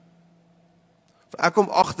nie. Ek kom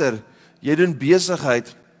agter, jy doen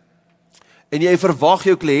besigheid, en jy verwag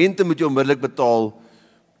jou kliënte moet jou onmiddellik betaal,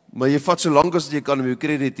 maar jy vat so lank as jy kan om jou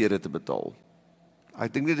krediteure te betaal.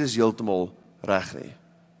 Ek dink dit is heeltemal reg nie. 'n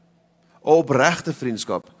Opregte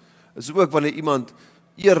vriendskap is ook wanneer iemand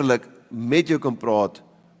eerlik met jou kan praat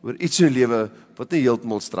oor iets in jou lewe wat nie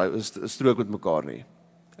heeltemal strook met mekaar nie.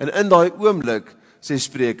 En in daai oomblik, sê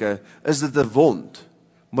Spreuke, is dit 'n wond,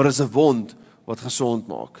 maar is 'n wond wat gesond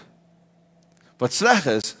maak. Wat sleg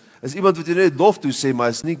is iemand wat jy net lof toe sê, maar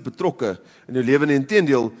is nie betrokke in jou lewe nie.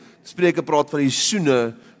 Inteendeel, Spreuke praat van die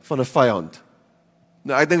soene van 'n vyand.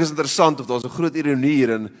 Nou ek dink is interessant of daar's 'n groot ironie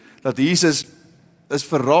hierin dat Jesus is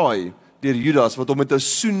verraai deur Judas wat hom met 'n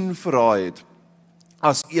soen verraai het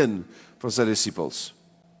as een van sy disippels.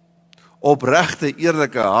 Opregte,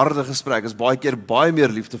 eerlike, harde gesprek is baie keer baie meer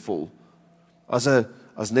liefdevol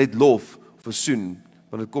as net lof of 'n soen,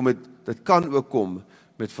 want dit kan ook kom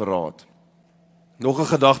met verraad. Nog 'n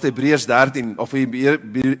gedagte, Hebreërs 13 of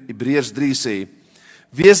Hebreërs 3 sê,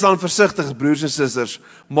 wees dan versigtig, broers en susters,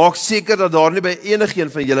 maak seker dat daar nie by enigeen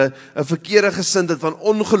van julle 'n verkeerde gesindheid van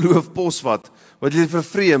ongeloof posvat, wat julle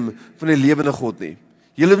vervreem van die lewende God nie.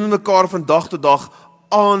 Julle moet mekaar van dag tot dag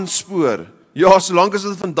aanspoor, ja, solank as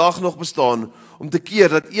dit vandag nog bestaan, om te keer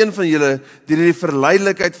dat een van julle deur die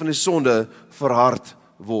verleidelikheid van die sonde verhard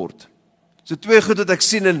word. So twee goed wat ek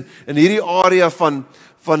sien in hierdie area van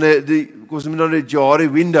kom ons noem nou die Jari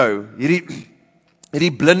window,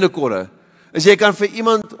 hierdie blinde kolle, is jy kan vir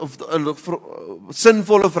iemand of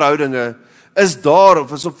sinvolle verhoudinge is daar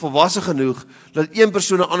of is op volwasse genoeg dat een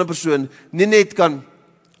persoon 'n ander persoon nie net kan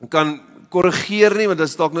korrigeer nie, want dit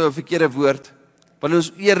is dalk nou 'n verkeerde woord, want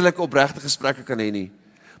ons eerlike opregte gesprekke kan hê nie.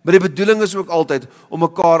 Maar die bedoeling is ook altyd om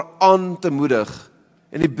mekaar aan te moedig.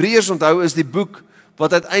 En Hebreërs, onthou, is die boek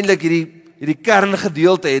wat uiteindelik hierdie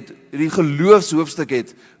kerngedeelte het, hierdie geloofshoofstuk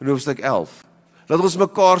het in hoofstuk 11. Dat ons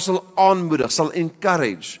mekaar sal aanmoedig, sal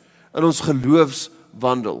encourage in ons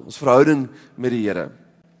geloofswandel, ons verhouding met die Here.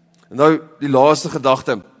 En nou die laaste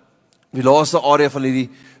gedagte, die laaste area van hierdie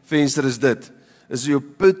venster is jou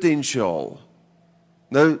potensiaal.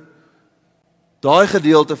 Nou, daai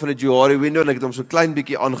gedeelte van die Jari window, en ek het hom so klein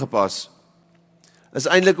bietjie aangepas, is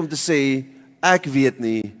eintlik om te sê, ek weet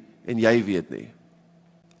nie, en jy weet nie.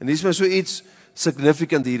 En hier is my so iets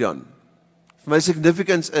significant hieraan. Vir my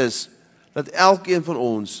significance is, dat elkeen van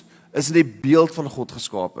ons is in die beeld van God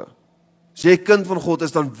geskape. As jy 'n kind van God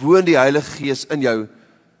is, dan woon die Heilige Gees in jou.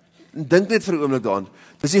 En dink net vir 'n oomblik daaraan.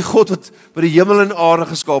 Dis die God wat die hemel en aarde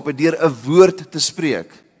geskaap het deur 'n woord te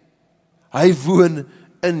spreek. Hy woon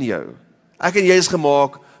in jou. Ek en jy is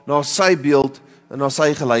gemaak na sy beeld en na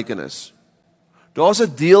sy gelykenis. Daar's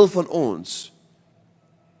 'n deel van ons,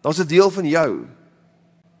 daar's 'n deel van jou,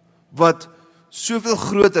 wat soveel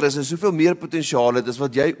groter is en soveel meer potensiaal het as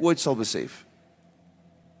wat jy ooit sal besef.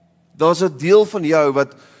 Daar's 'n deel van jou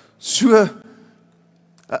wat so 'n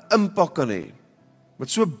impak kan hê, wat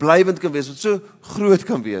so blywend kan wees, wat so groot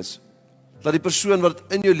kan wees, dat die persoon wat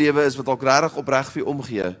in jou lewe is, wat dalk regtig opreg vir jou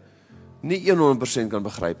omgee, nie 100% kan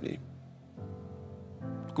begryp nie.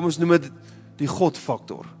 Kom ons noem dit die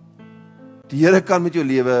God-faktor. Die Here kan met jou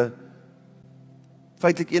lewe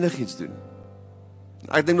feitelik enigiets doen.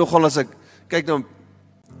 Ek dink nogal as ek kyk na 'n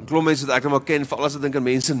klomp mense wat ek nou maar ken, veral as ek dink aan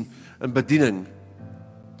mense in bediening,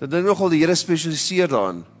 dan dink ek nogal die Here spesialiseer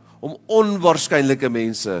daarin om onwaarskynlike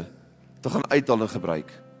mense te gaan uithaal en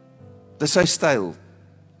gebruik. Dis sy styl.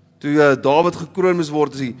 Toe Dawid gekroon moes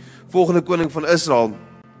word as die volgende koning van Israel,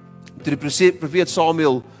 toe die profeet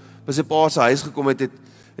Samuel by sy pa se huis gekom het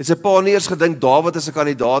sy pa nie eers gedink Dawid is 'n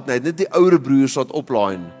kandidaat nie. Hy het net die ouer broers laat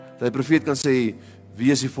oplaai, dat die profeet kan sê,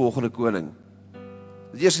 wie is die volgende koning?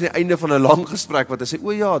 Dit eers aan die einde van 'n lang gesprek wat hy sê,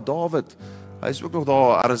 o ja, Dawid, hy is ook nog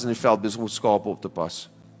daar ergens in die veld besig om skape op te pas.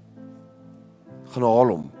 Gaan haal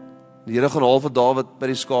hom. Die Here gaan haal vir Dawid by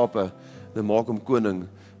die skape en maak hom koning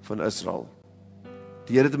van Israel.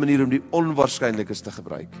 Die Here het 'n manier om die onwaarskynlikes te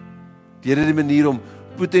gebruik. Die Here het 'n manier om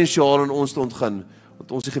potensiaal in ons te ontgin,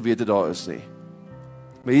 wat ons nie geweet het daar is nie.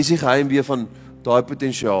 Maar hier is die geheim weer van daai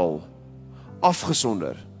potensiaal.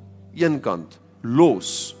 Afgesonder, eenkant,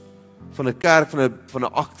 los, van 'n kerk, van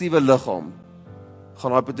 'n aktiewe liggaam,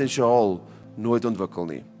 gaan daai potensiaal nooit ontwikkel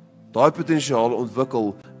nie. Daai potensiaal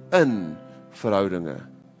ontwikkel in verhoudinge,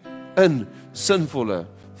 in sinvolle,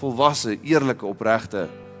 volwasse, eerlike, opregte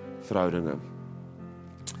verhoudinge.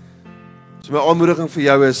 So my aanmoediging vir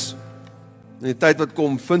jou is, in die tyd wat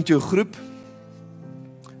kom, vind jou groep,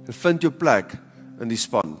 en vind jou plek in die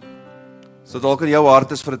span. So dalk in jou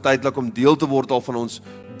hart is vir 'n tyd om deel te word al van ons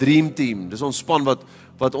Dream Team. Dis ons span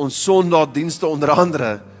wat ons Sondagdienste onder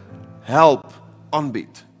andere help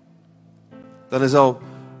aanbied. Dan is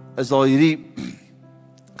daar hierdie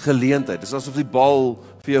geleentheid. Dis asof die bal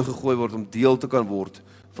vir jou gegooi word om deel te kan word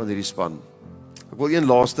van hierdie span. Ek wil een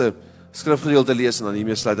laaste skrifgedeelte lees en dan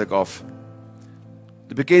hiermee sluit ek af.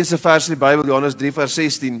 Die bekendste vers in die Bybel, Johannes 3 vers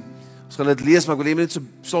 16. Ons gaan dit lees, maar ek wil net so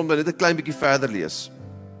sommer net 'n klein bietjie verder lees.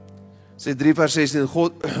 Sê 3 vers 16,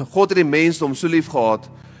 God het die mensdom so lief gehad,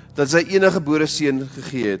 dat sy enige gebore seun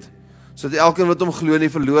gegee het, sodat elkeen wat hom glo nie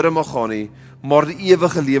verlore mag gaan nie, maar die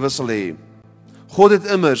ewige lewe sal hê. God het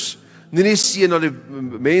immers nie die seun na die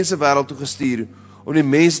mense wêreld toe gestuur, om die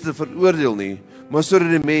mense te veroordeel nie, maar sodat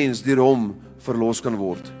die mens deur hom verlos kan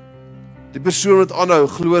word. Die persoon wat aanhou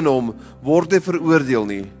glo in hom, word nie veroordeel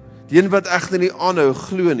nie. Die een wat egter nie aanhou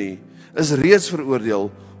glo nie, is reeds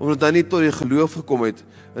veroordeel, omdat hy nie tot die geloof gekom het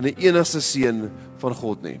in die enigste seun van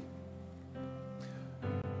God nie.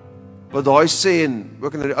 Wat daai sê, en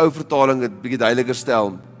ook in die ou vertaling dit bietjie duideliker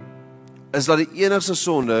stel, is dat die enigste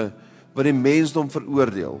sonde wat die mensdom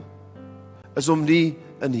veroordeel, is om nie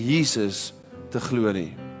in Jesus te glo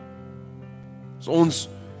nie. So ons,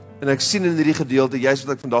 en ek sien in hierdie gedeelte, juist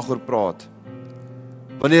wat ek vandag oor praat,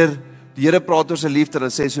 wanneer die Here praat oor sy liefde, dan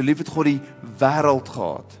sê hy, so lief het God die wêreld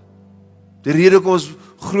gehad. Die rede hoekom ons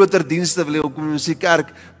groter dienste wil hê, hoekom ons die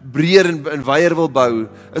kerk breër en wyer wil bou,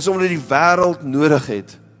 is omdat die wêreld nodig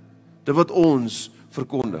het, dit wat ons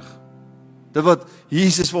verkondig, dit wat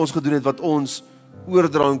Jesus vir ons gedoen het, wat ons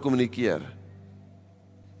oordra en kommunikeer.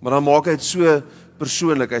 Maar dan maak hy dit so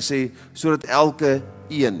persoonlik, hy sê, sodat elke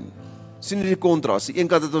een, sien jy die kontras, die een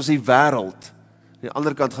kant het ons die wêreld, die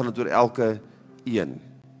ander kant gaan dit oor elke een.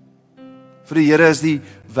 Vir die Here is die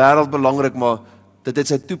wêreld belangrik, maar dit het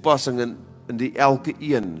sy toepassing in die elke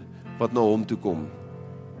een wat na hom toe kom.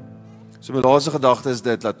 So my laaste gedagte is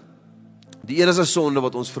dit, dat die enigste sonde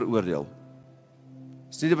wat ons veroordeel,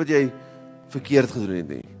 is nie dit wat jy verkeerd gedoen het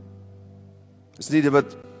nie. Is nie dit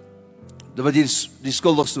wat jy die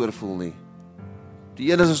skuldigste oor voel nie.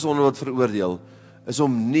 Die enigste sonde wat veroordeel, is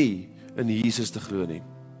om nie in Jesus te glo nie.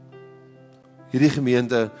 Hierdie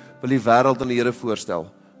gemeente wil die wêreld aan die Here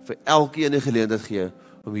voorstel, vir elkeen 'n geleentheid gee,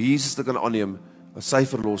 om Jesus te kan aanneem as sy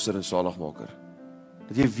verlosser en saligmaker.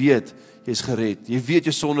 Dat jy weet, jy is gered, jy weet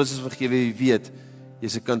jou sondes is vergewe, jy weet, jy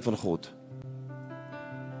is 'n kind van God.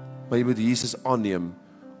 Maar jy moet Jesus aanneem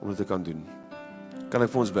om dit te kan doen. Kan ek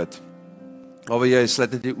vir ons bid? Alweer jy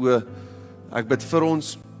sluit net jou oë, ek bid vir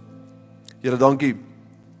ons, Here, dankie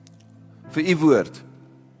vir u woord.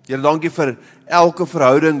 Here, dankie vir elke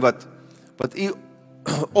verhouding wat u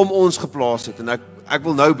om ons geplaas het. En ek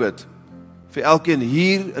wil nou bid vir elkeen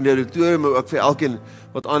hier in die auditorium, maar ook vir elkeen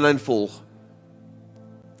wat aanlyn volg,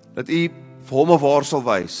 dat u vir hom of haar sal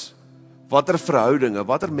wys, watter verhoudinge,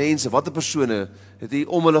 watter mense, watter persone het u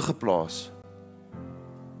om hulle geplaas.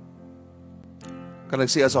 Kan ek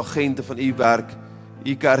sê as agente van u werk,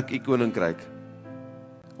 u kerk, u koninkryk,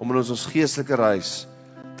 om in ons geestelike reis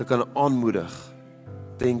te kan aanmoedig,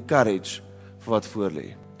 te encourage vir wat voor lê.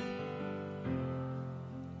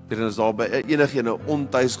 En as daar by enige 'n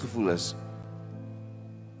ontuisgevoel is,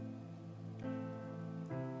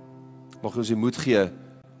 mag ons die moed gee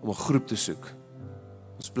om 'n groep te soek,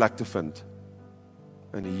 ons plek te vind,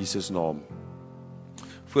 in Jesus naam.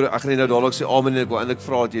 Ek gaan nou dadelik sê amen, en ek wil eintlik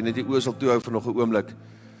vra dat jy net die oë sal toehou vir nog 'n oomblik.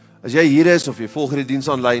 As jy hier is, of jy volg hierdie diens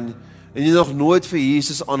aanlyn, en jy nog nooit vir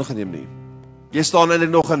Jesus aangeneem nie, jy staan eintlik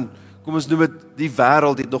nog in, kom ons noem dit die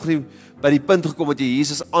wêreld, jy het nog nie by die punt gekom dat jy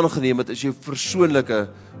Jesus aangeneem het as jou persoonlike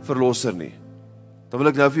verlosser nie, dan wil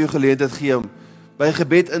ek nou vir jou geleentheid gee om by 'n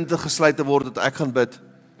gebed in te gesluit te word, dat ek gaan bid,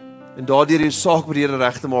 en daardeur jou saak by die Here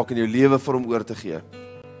reg te maak en jou lewe vir hom oor te gee.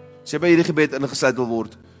 As jy by hierdie gebed ingesluit wil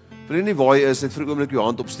word, wil jy nie waar jy is, net vir 'n oomblik jou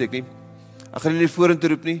hand opsteek nie. Ek gaan jou nie vorentoe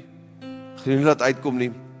roep nie, ek gaan jou nie laat uitkom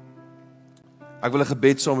nie. Ek wil 'n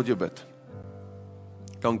gebed saam met jou bid.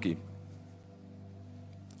 Dankie.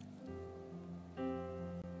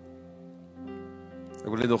 Ek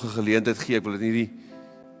wil net nog 'n geleentheid gee, ek wil dit nie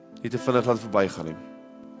te vinnig laat verbygaan nie.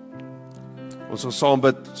 Ons sal saam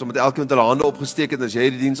bid, saam met elkeen met hulle hande opgesteek het, as jy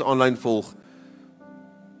die diens aanlyn volg.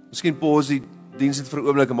 Miskien pause die diens net vir 'n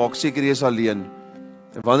oomblik en maak seker jy is alleen.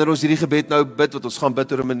 En wanneer ons hierdie gebed nou bid, wat ons gaan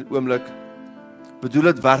bid oor 'n oomblik,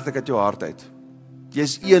 bedoel dit werklik uit jou hart uit. Jy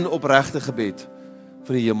is een opregte gebed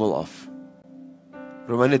van die hemel af.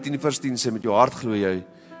 Romeine 10:10 sê, met jou hart glo jy,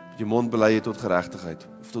 met jou mond bely jy tot geregtigheid,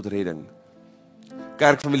 of tot redding.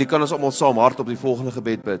 Kerkfamilie, kan ons almal saam hard op die volgende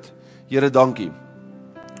gebed bid. Here, dankie,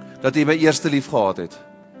 dat u my eerste lief gehad het.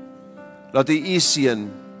 Dat u seun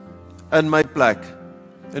in my plek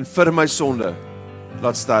en vir my sonde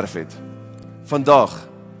laat sterf het. Vandag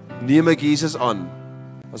neem ek Jesus aan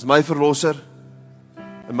as my verlosser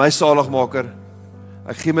en my saligmaker.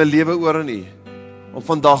 Ek gee my lewe oor aan u, om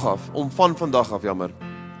van vandag af,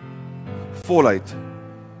 voluit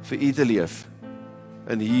vir u te leef.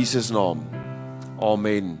 In Jesus naam.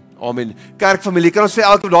 Amen. Amen. Kerkfamilie, kan ons vir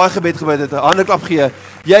elke daai gebed gebid het, 'n handeklap gee.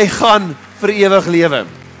 Jy gaan vir ewig lewe.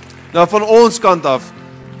 Nou van ons kant af,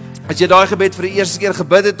 as jy daai gebed vir die eerste keer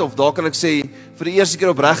gebid het, of daar kan ek sê, vir die eerste keer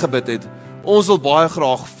opreg gebid het, ons wil baie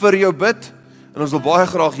graag vir jou bid, en ons wil baie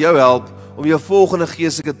graag jou help, om jou volgende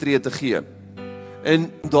geestelike tree te gee.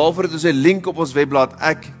 En daarvoor het ons 'n link op ons webblad,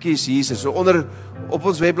 Ek Kies Jesus. So op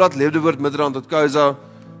ons webblad, lewendewoordmidrand.co.za,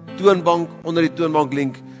 toonbank, onder die toonbank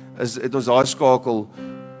link, het ons daai skakel.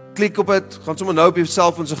 Klik op dit, gaan sommer nou op jou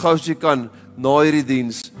selfoon so gou as jy kan, na hierdie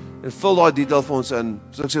diens, en vul daai detail vir ons in.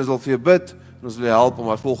 Soos ek sê, ons wil vir jou bid, en ons wil jou help om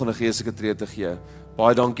haar volgende geestelike tree te gee.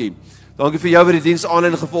 Baie dankie. Dankie vir jou wat die diens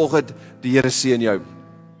aanlyn gevolg het. Die Here seën jou.